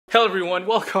Hello everyone,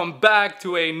 welcome back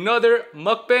to another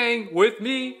mukbang with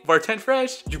me, Bartend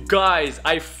Fresh. You guys,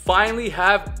 I finally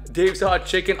have Dave's Hot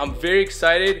Chicken. I'm very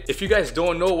excited. If you guys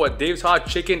don't know what Dave's Hot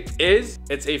Chicken is,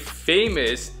 it's a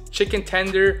famous chicken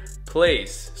tender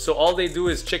place. So all they do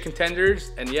is chicken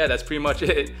tenders, and yeah, that's pretty much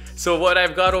it. So what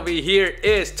I've got over here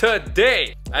is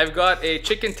today, I've got a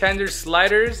chicken tender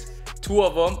sliders, 2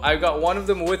 of them. I've got one of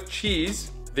them with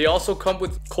cheese. They also come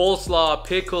with coleslaw,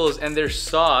 pickles, and their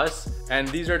sauce. And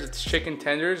these are the chicken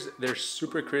tenders. They're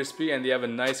super crispy and they have a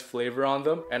nice flavor on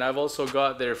them. And I've also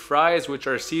got their fries, which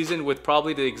are seasoned with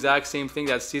probably the exact same thing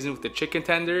that's seasoned with the chicken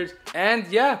tenders. And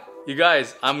yeah, you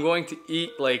guys, I'm going to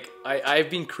eat like, I've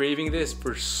been craving this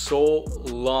for so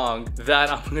long that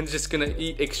I'm just gonna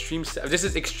eat extreme. This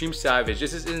is extreme savage.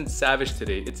 This isn't savage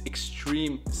today. It's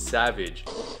extreme savage.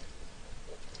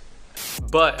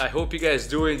 But I hope you guys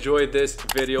do enjoy this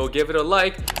video. Give it a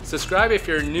like, subscribe if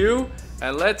you're new,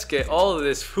 and let's get all of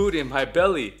this food in my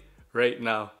belly right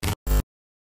now.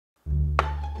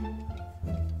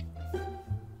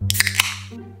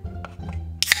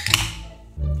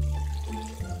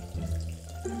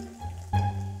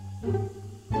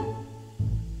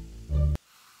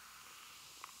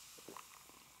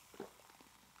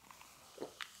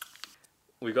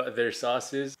 We got their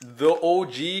sauces. The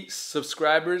OG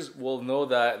subscribers will know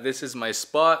that this is my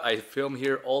spot. I film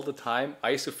here all the time. I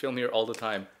used to film here all the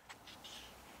time.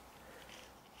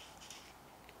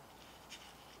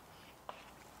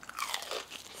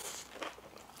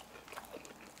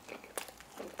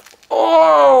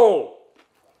 Oh!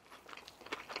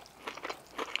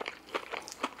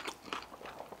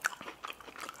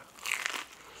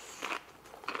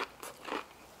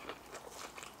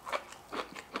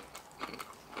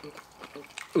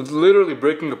 It's literally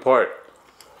breaking apart.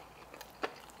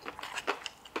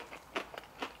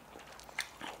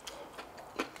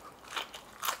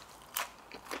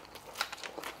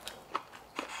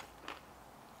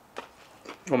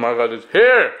 Oh my god, it's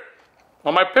here!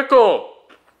 On my pickle!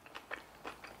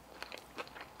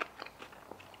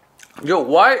 Yo,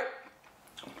 why?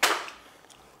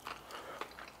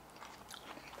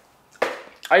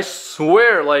 I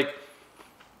swear, like,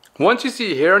 once you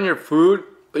see hair on your food,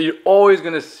 you're always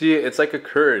gonna see it. It's like a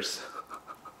curse.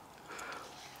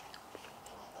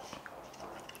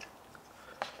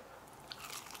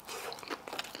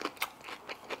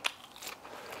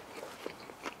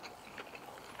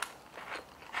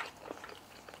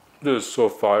 This is so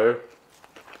fire.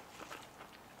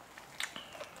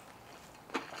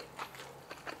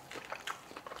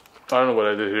 I don't know what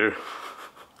I did here.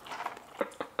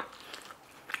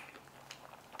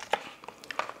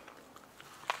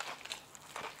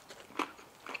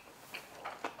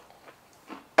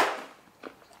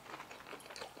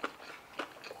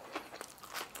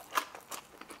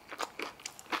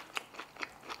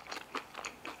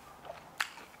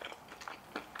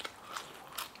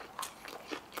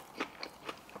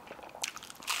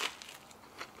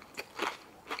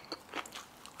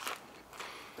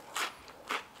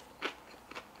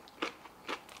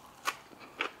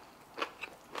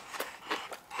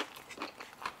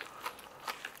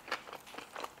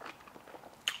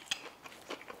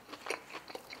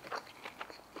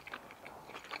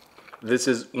 This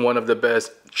is one of the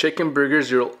best chicken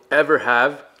burgers you'll ever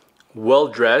have. Well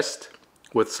dressed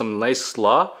with some nice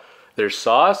slaw. There's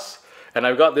sauce. And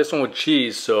I've got this one with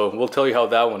cheese, so we'll tell you how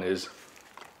that one is.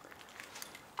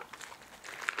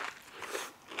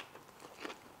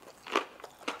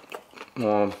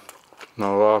 No,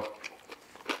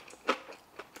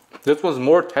 this one's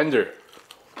more tender.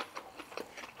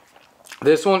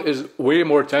 This one is way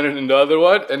more tender than the other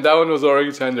one, and that one was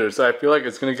already tender, so I feel like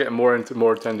it's gonna get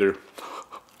more tender.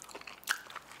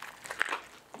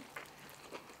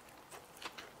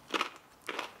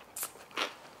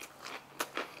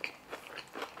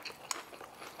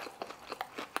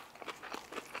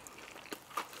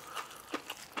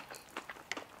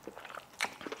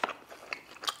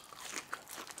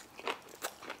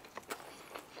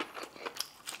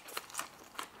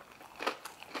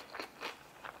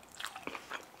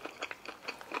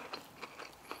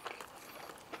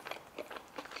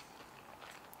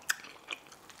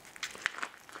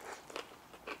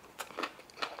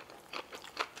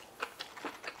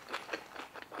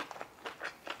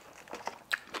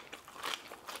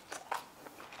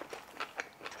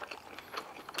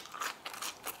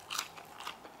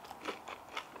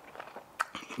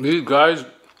 These guys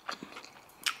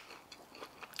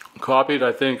copied,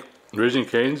 I think, Raising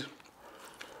Cane's,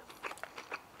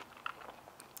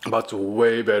 but it's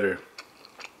way better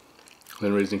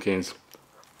than Raising Cane's.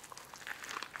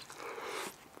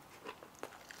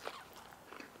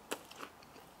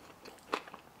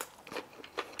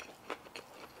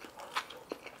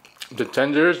 The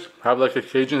tenders have like a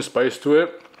Cajun spice to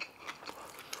it.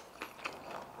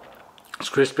 It's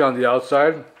crispy on the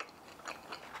outside.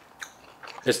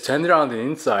 It's tender on the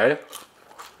inside.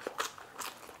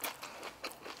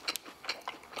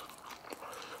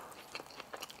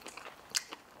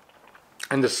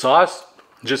 And the sauce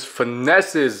just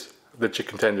finesses the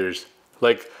chicken tenders.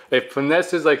 Like, it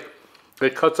finesses, like,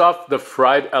 it cuts off the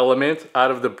fried element out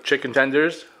of the chicken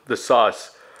tenders, the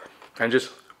sauce, and just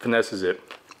finesses it.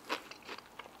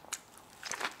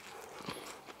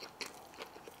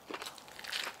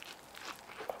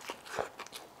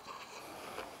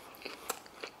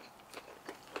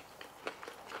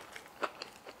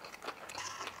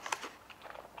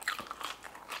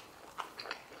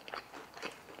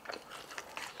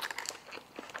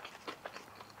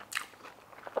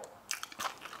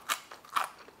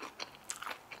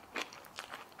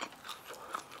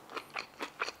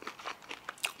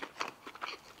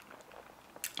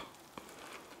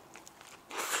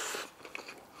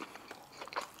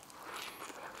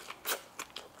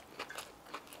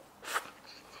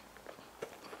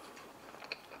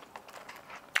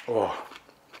 Oh.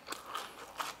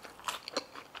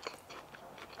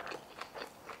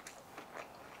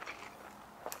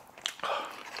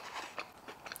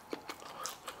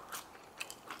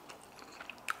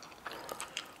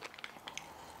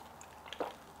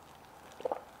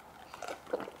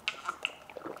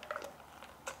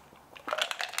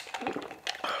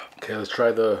 Okay, let's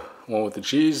try the one with the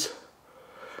cheese.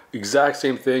 Exact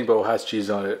same thing, but it has cheese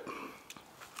on it.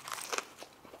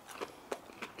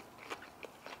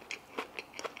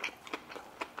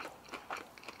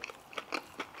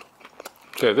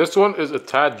 Okay, this one is a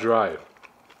tad dry.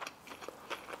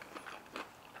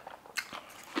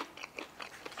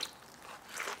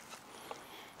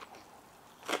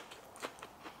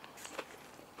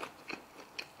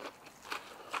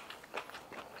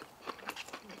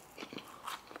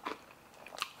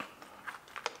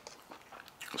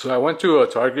 So I went to a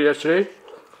Target yesterday.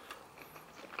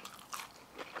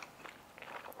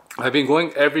 I've been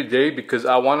going every day because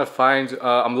I want to find,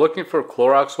 I'm looking for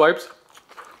Clorox wipes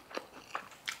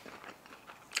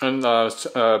and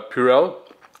Purell.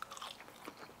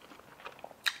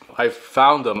 I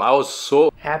found them. I was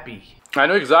so happy. I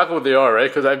know exactly what they are, right?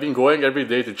 Because I've been going every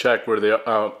day to check where they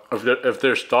are, if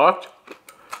they're stocked.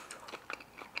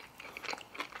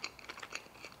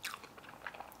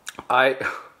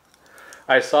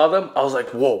 I saw them. I was like,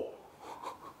 whoa.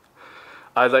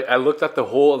 I looked at the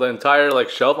entire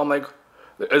like shelf. I'm like,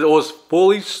 it was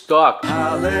fully stocked.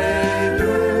 Hallelujah.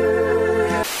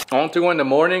 I want to go in the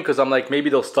morning because I'm like, maybe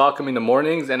they'll stock them in the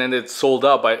mornings and then it's sold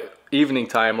out by evening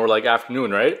time or like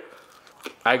afternoon, right?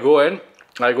 I go in,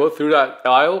 I go through that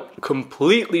aisle,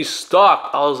 completely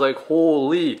stocked. I was like,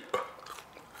 holy.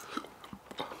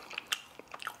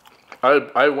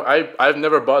 I've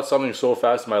never bought something so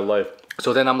fast in my life.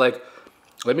 So then I'm like,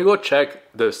 let me go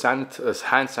check the hand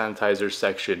sanitizer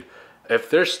section. If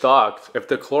they're stocked, if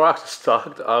the Clorox is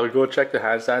stocked, I'll go check the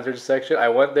hand sanitizer section. I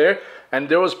went there and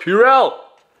there was Purell.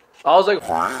 I was like,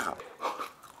 wow.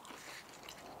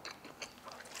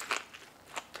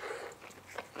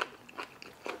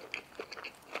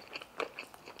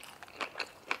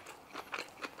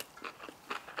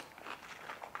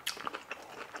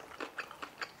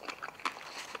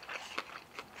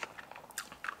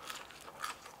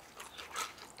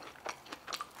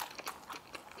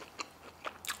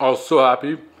 I was so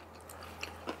happy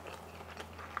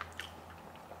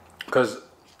because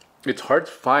it's hard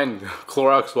to find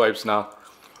Clorox wipes now.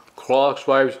 Clorox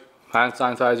wipes, hand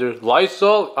sanitizer,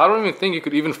 Lysol. I don't even think you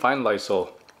could even find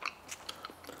Lysol.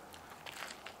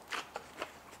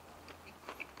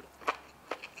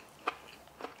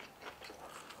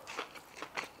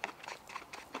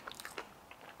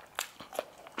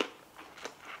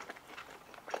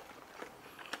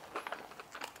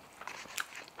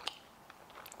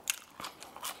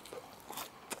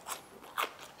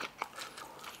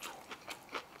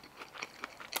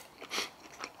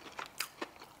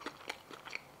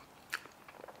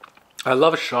 I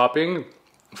love shopping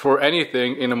for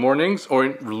anything in the mornings or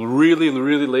really,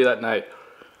 really late at night.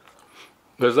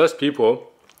 There's less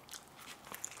people.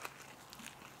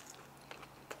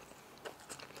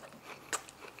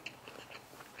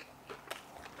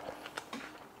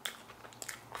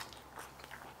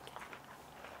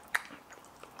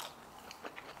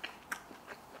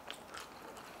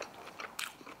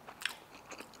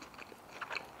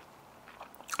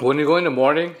 When you go in the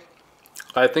morning,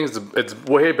 I think it's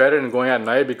way better than going at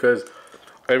night because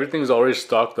everything's already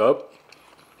stocked up.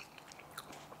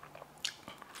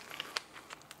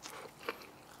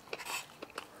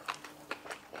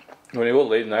 When you go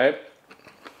late night,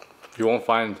 You won't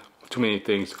find too many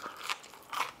things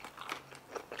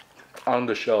on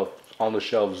the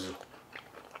shelves.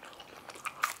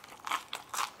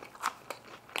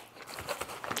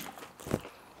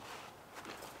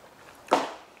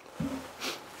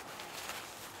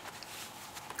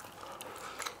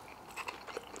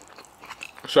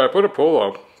 So I put a poll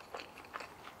up.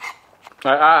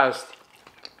 I asked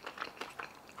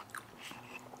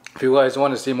if you guys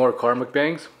want to see more car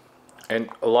mukbangs,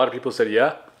 and a lot of people said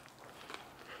yeah.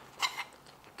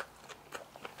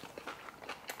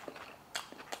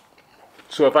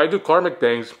 So if I do car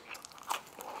mukbangs,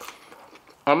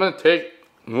 I'm gonna take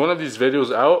one of these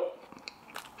videos out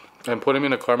and put them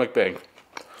in a car mukbang.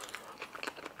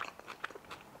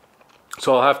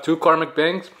 So I'll have 2 car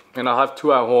mukbangs and I'll have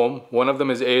 2 at home. One of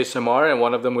them is ASMR and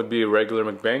one of them would be a regular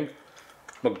mukbang.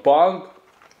 Mukbang.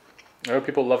 I know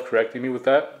people love correcting me with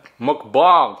that.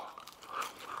 Mukbang.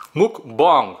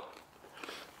 Mukbang.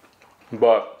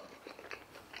 But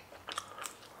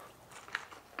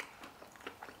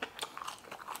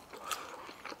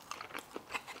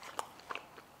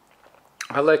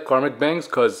I like car mukbangs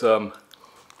because I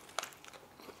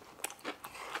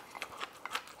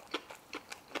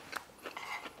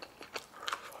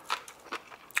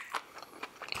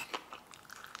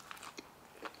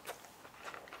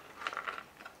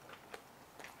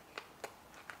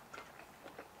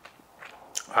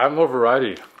have more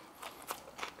variety.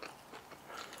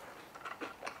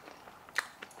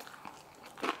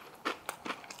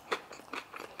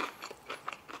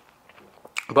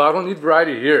 But I don't need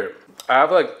variety here. I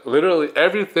have like literally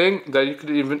everything that you could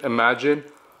even imagine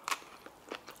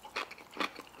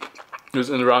is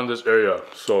in around this area.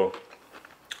 So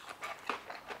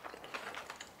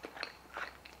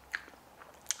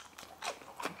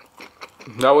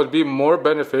that would be more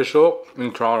beneficial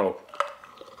in Toronto.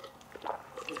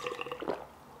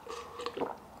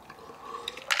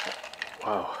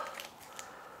 Wow.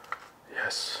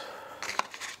 Yes.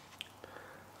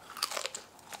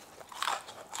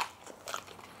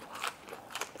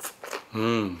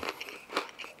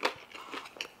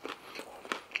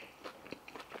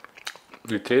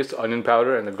 You taste onion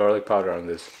powder and the garlic powder on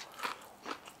this.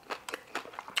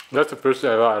 That's the first thing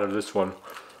I got out of this one.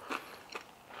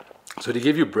 So they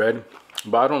give you bread,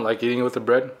 but I don't like eating it with the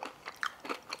bread.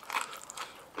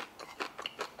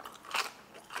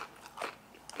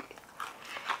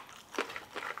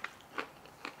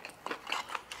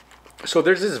 So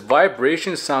there's this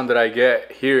vibration sound that I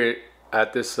get here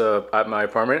at this at my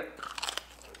apartment.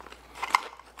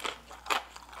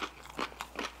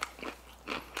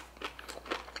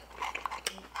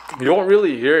 You don't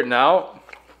really hear it now.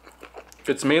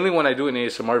 It's mainly when I do an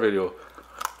ASMR video.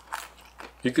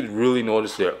 You could really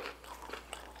notice it.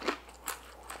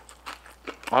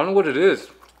 I don't know what it is.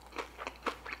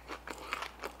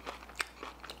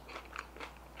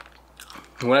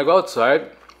 When I go outside,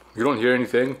 you don't hear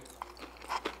anything.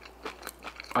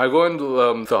 I go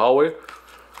into the hallway,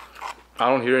 I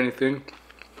don't hear anything.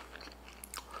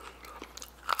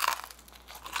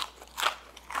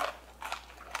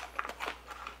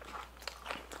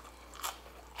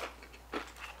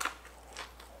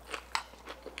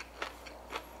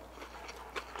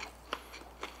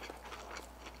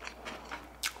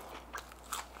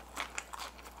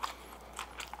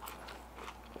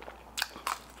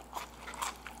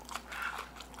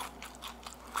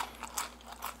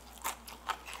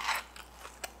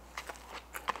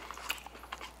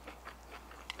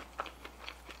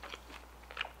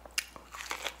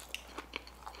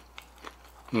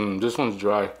 This one's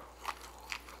dry.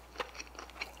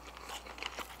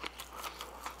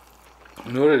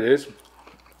 You know what it is?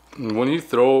 When you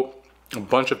throw a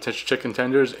bunch of chicken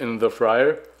tenders in the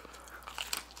fryer,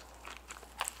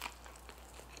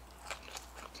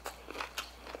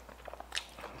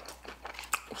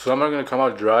 some are going to come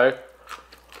out dry,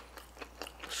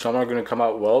 some are going to come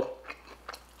out well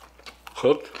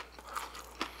cooked.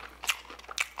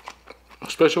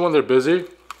 Especially when they're busy,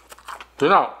 they're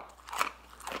not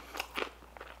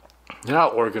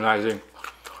organizing.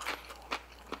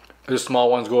 The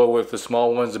small ones go with the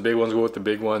small ones, the big ones go with the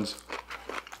big ones.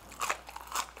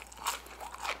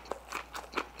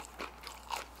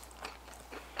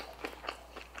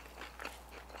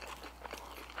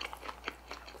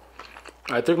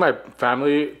 I took my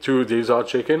family to Dave's Hot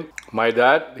Chicken. My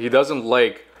dad, he doesn't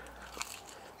like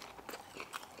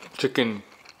chicken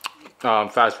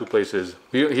fast food places.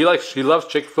 He loves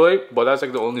Chick-fil-A, but that's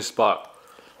like the only spot.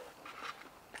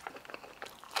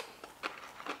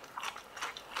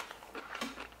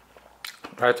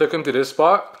 I took him to this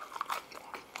spot.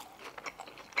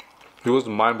 He was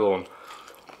mind blown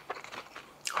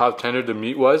how tender the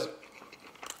meat was.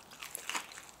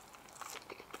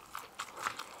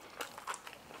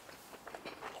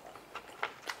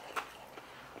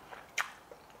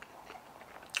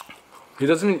 He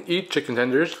doesn't even eat chicken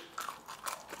tenders,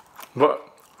 but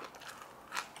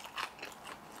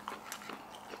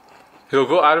he'll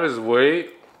go out of his way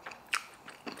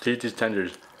to eat these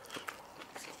tenders.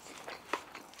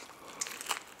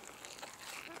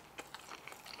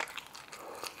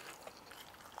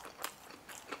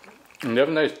 And they have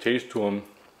a nice taste to them.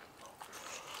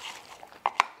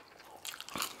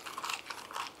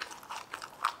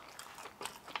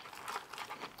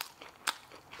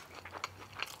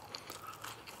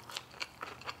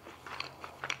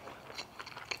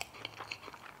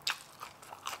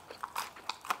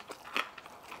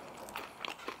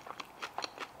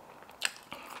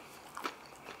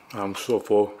 I'm so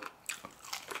full.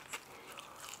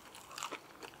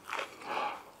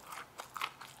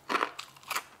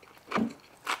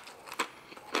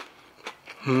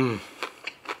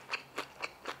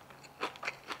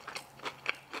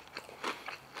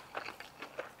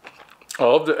 I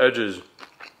love the edges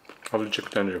of the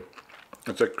chicken tender.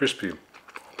 It's like crispy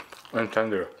and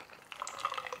tender.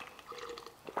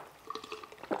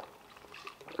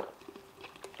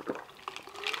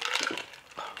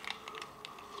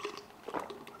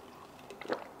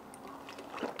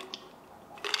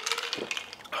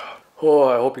 Oh,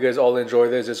 I hope you guys all enjoyed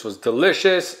this. This was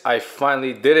delicious. I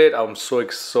finally did it. I'm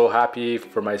so happy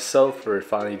for myself for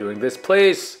finally doing this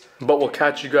place. But we'll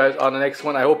catch you guys on the next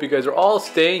one. I hope you guys are all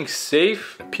staying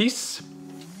safe. Peace.